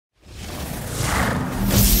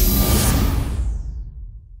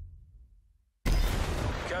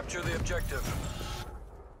Capture the objective.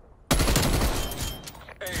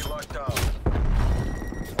 A locked down.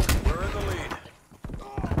 We're in the lead.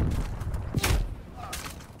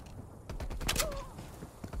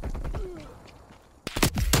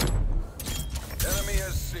 Enemy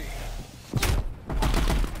has C.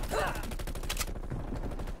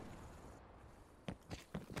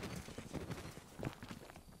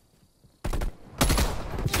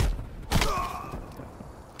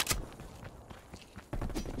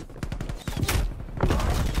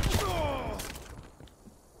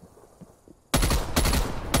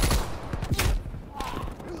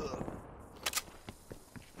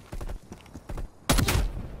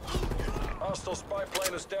 Hostile spy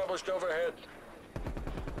plane established overhead.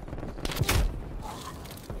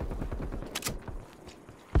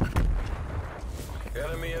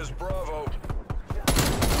 Enemy is Bravo.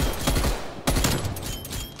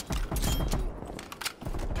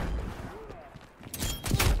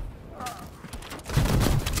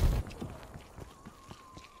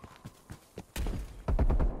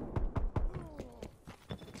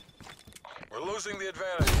 We're losing the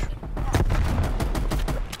advantage.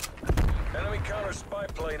 Enemy counter spy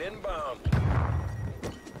plane inbound.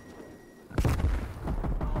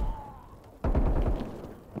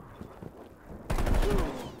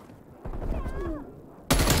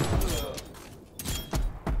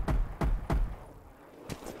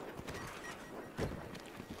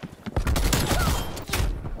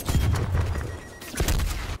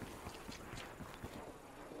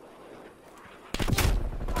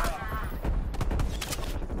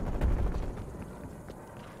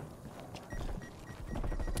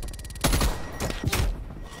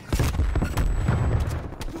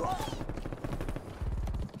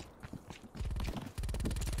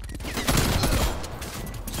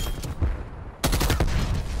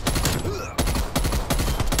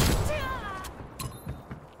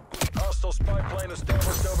 Spy plane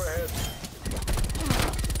established overhead.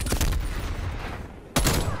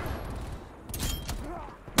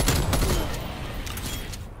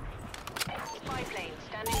 Spy plane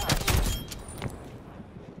standing by.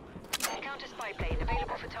 Counter spy plane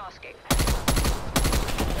available for tasking.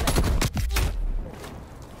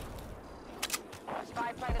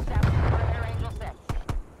 Spy plane established in perimeter Angel 6.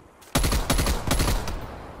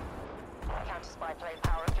 Counter spy plane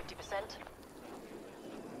power at 50%.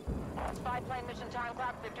 Spy plane mission time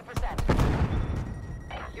clock 50%.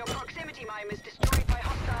 Your proximity mine is destroyed by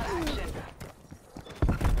hostile action.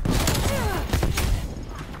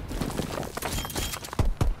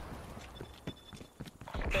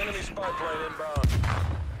 Enemy spy plane inbound.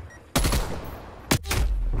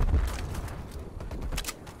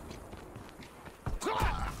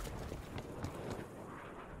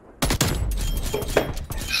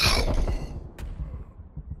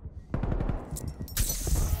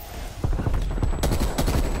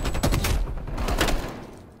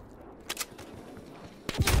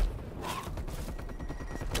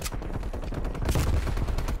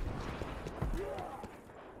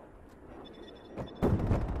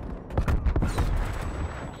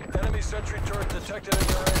 Sentry turret detected in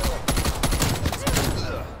your AO.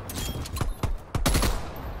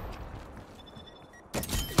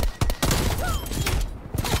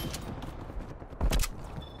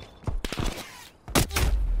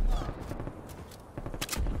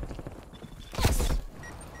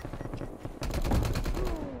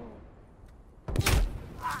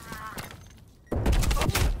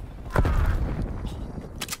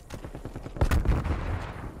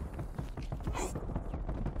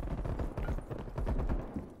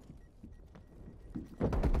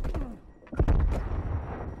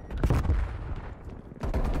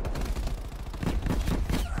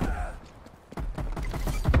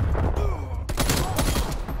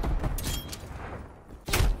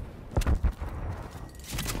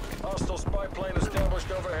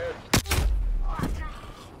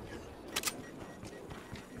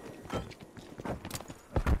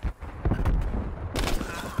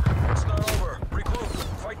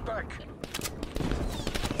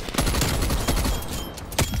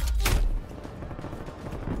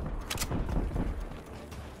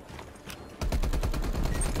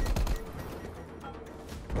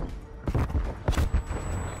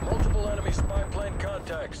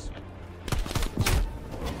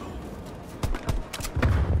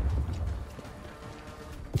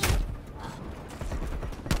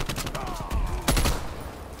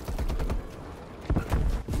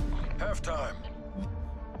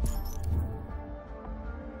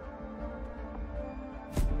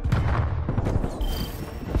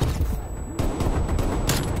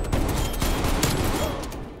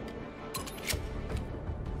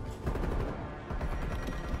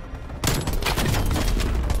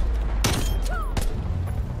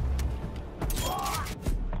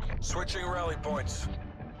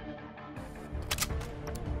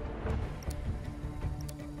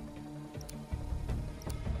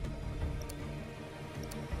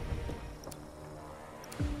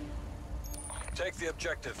 Take the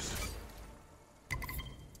objectives.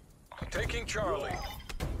 Taking Charlie.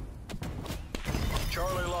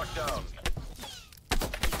 Charlie locked down.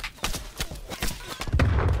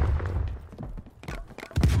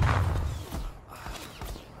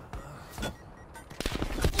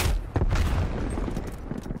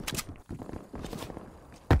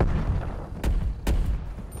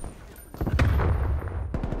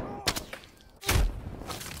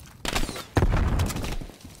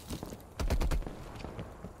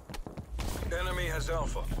 Enemy has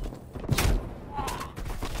Alpha.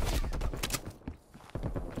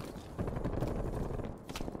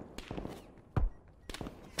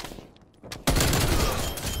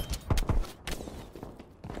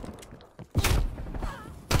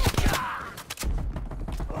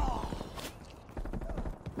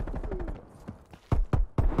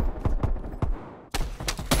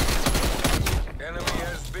 Enemy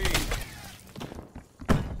has B.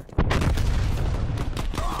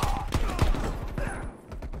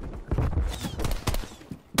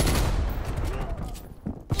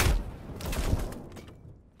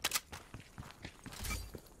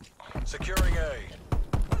 Securing A.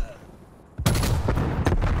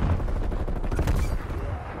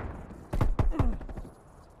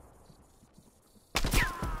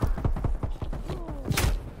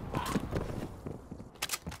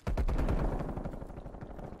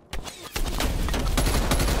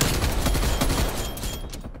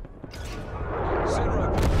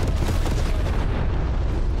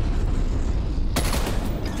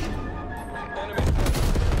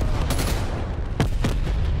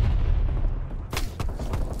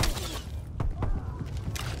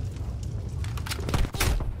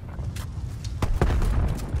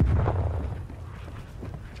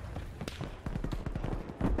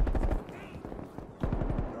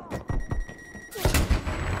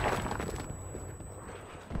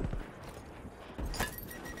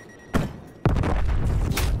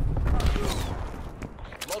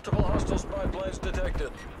 Multiple hostile spy planes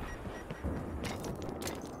detected.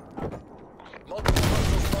 Multiple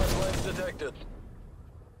hostile spy planes detected.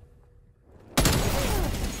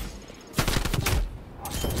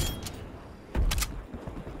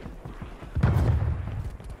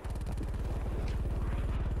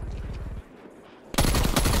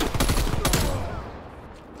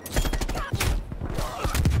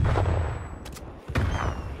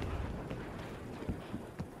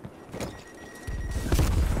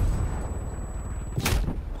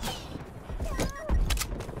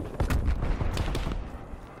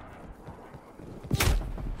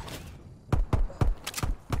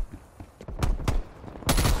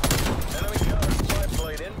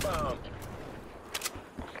 Inbound.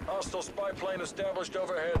 Hostile spy plane established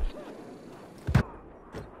overhead.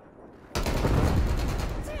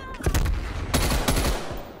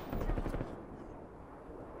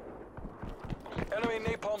 Enemy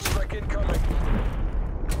napalm strike incoming.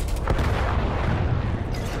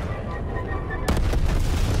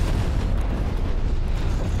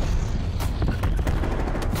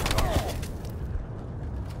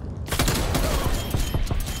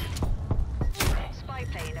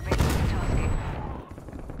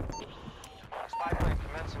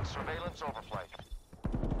 Surveillance overflight.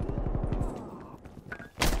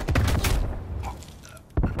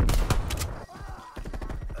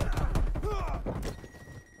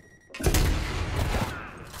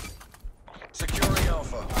 Securing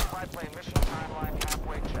Alpha. Spy plane mission timeline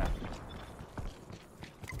halfway checked.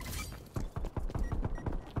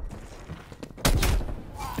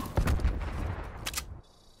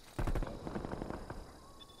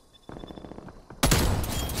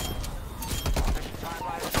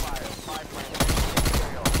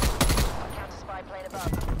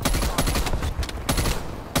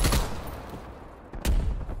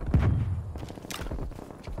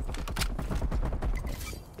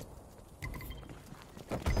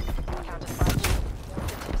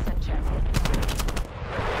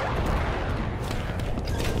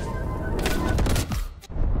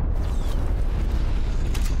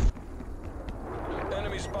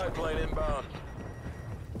 Spy plane inbound.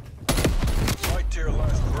 Fight to your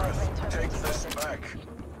last breath. Take this back.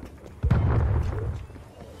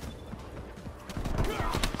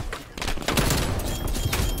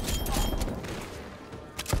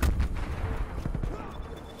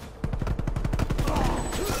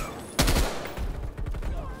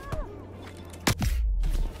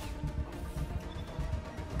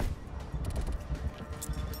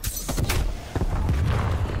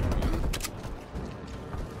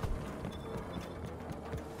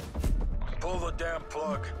 Pull the damn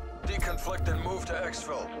plug. Deconflict and move to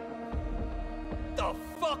exfil. The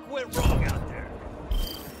fuck went wrong out there?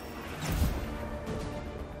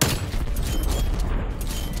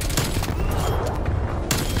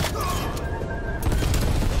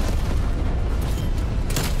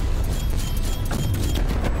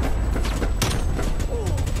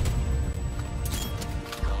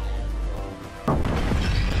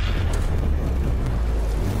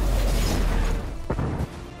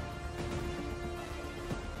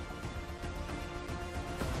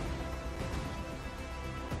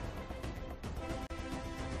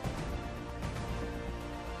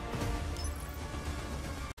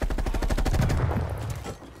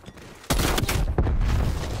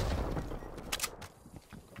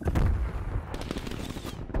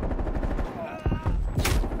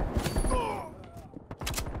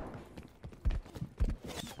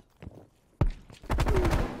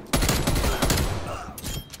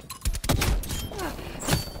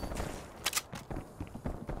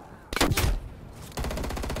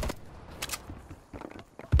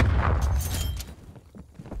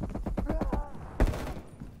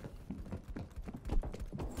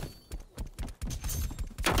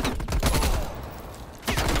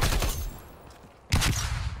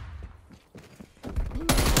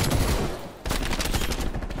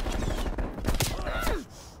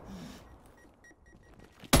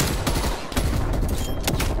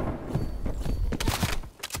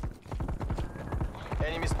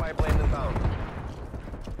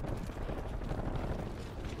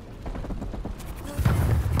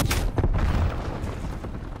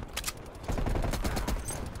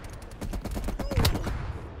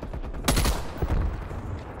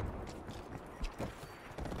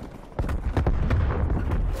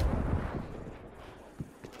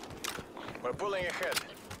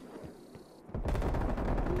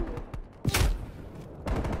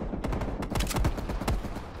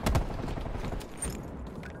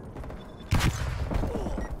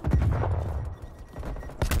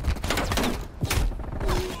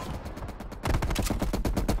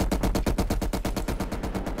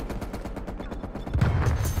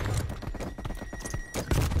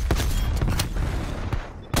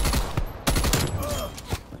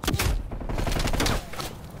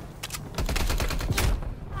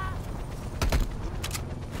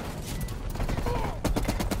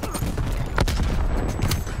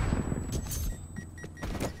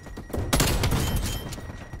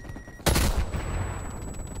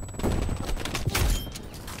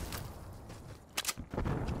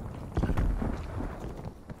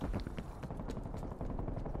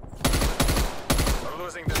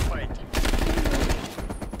 losing this fight.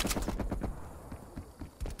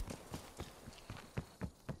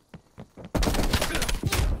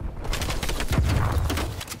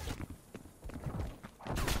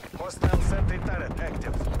 Hostile sentry turret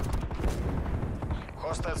active.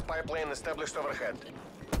 Hostile pipeline established overhead.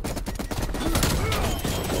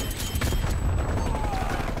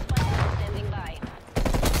 Standing by.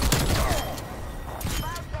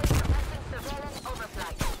 Surveillance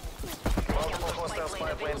overflight. Multiple hostile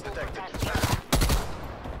pipelines detected.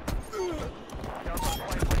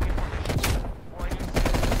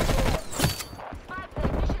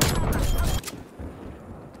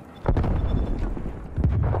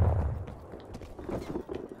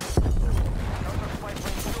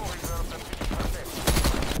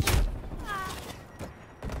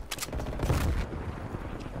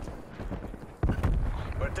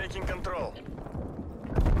 We're taking control.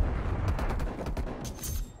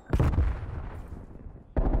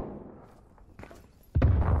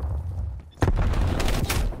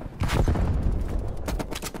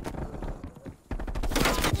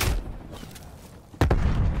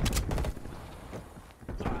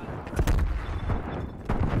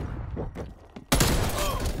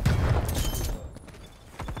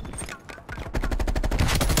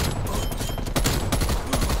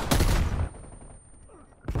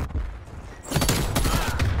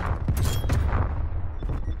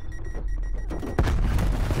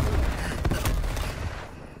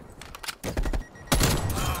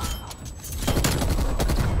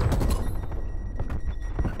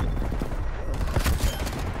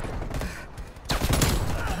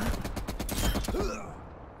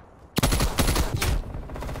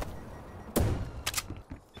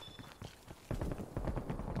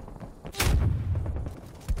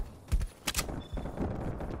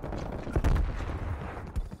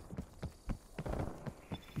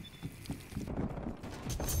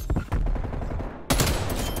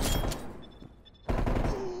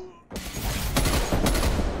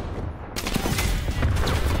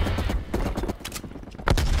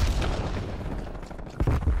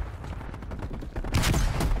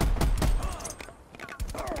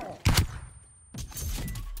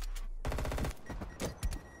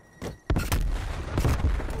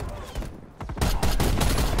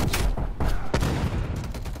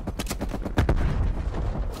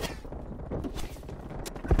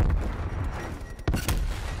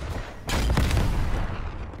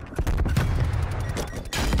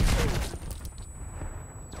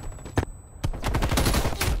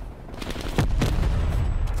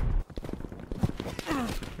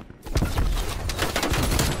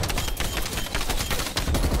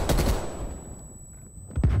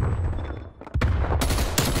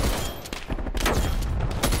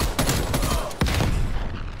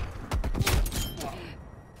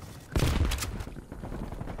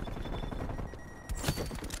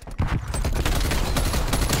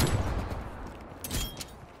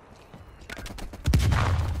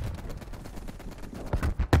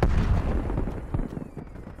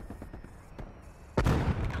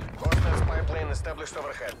 Established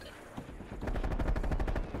overhead.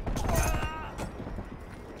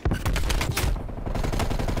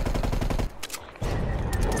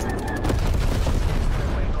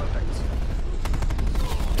 Pipeline contacts.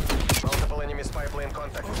 Multiple enemies pipeline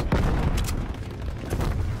contacts.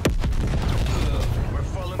 We're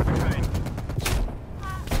falling behind.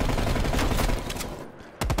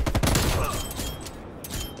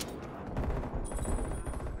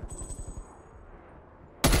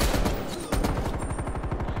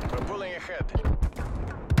 Pulling ahead.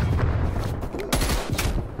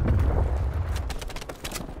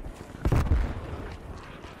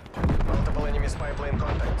 Multiple enemies pipeline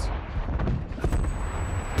contacts.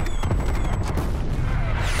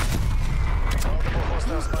 Multiple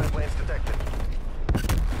hostile pipelines detected.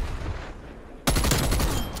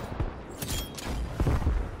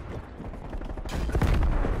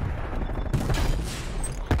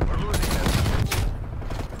 We're losing them.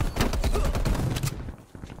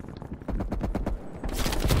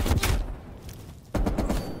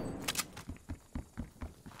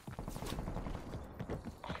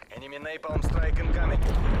 Enemy napalm strike incoming.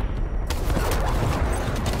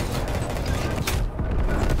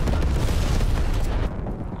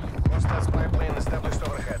 Hostile pipeline established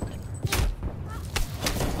overhead.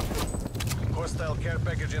 Hostile care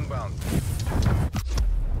package inbound.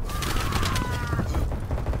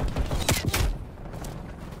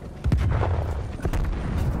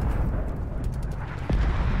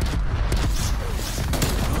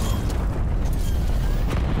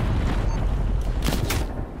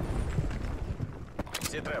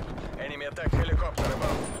 Z-trap. Enemy attack helicopter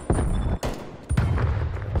above.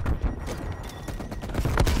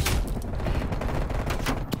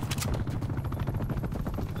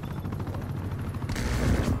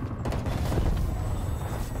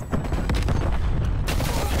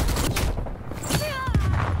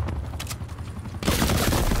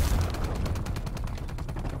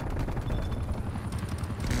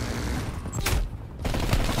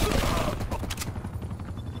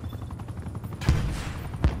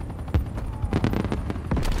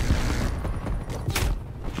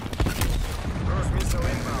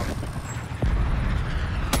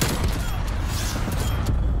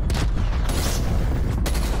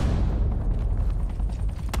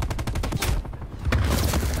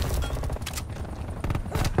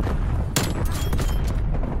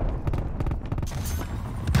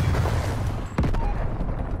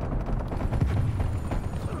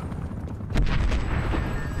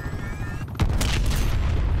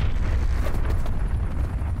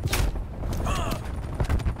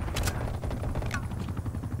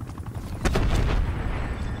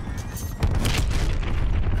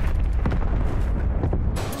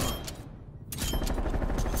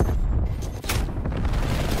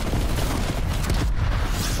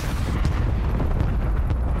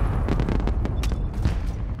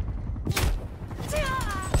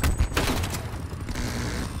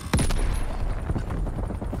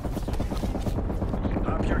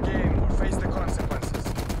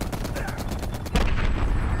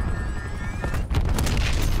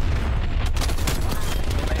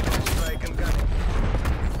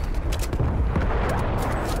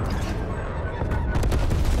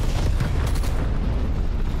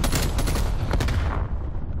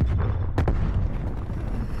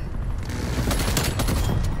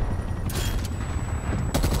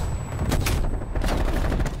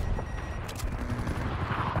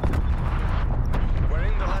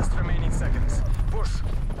 seconds. Push.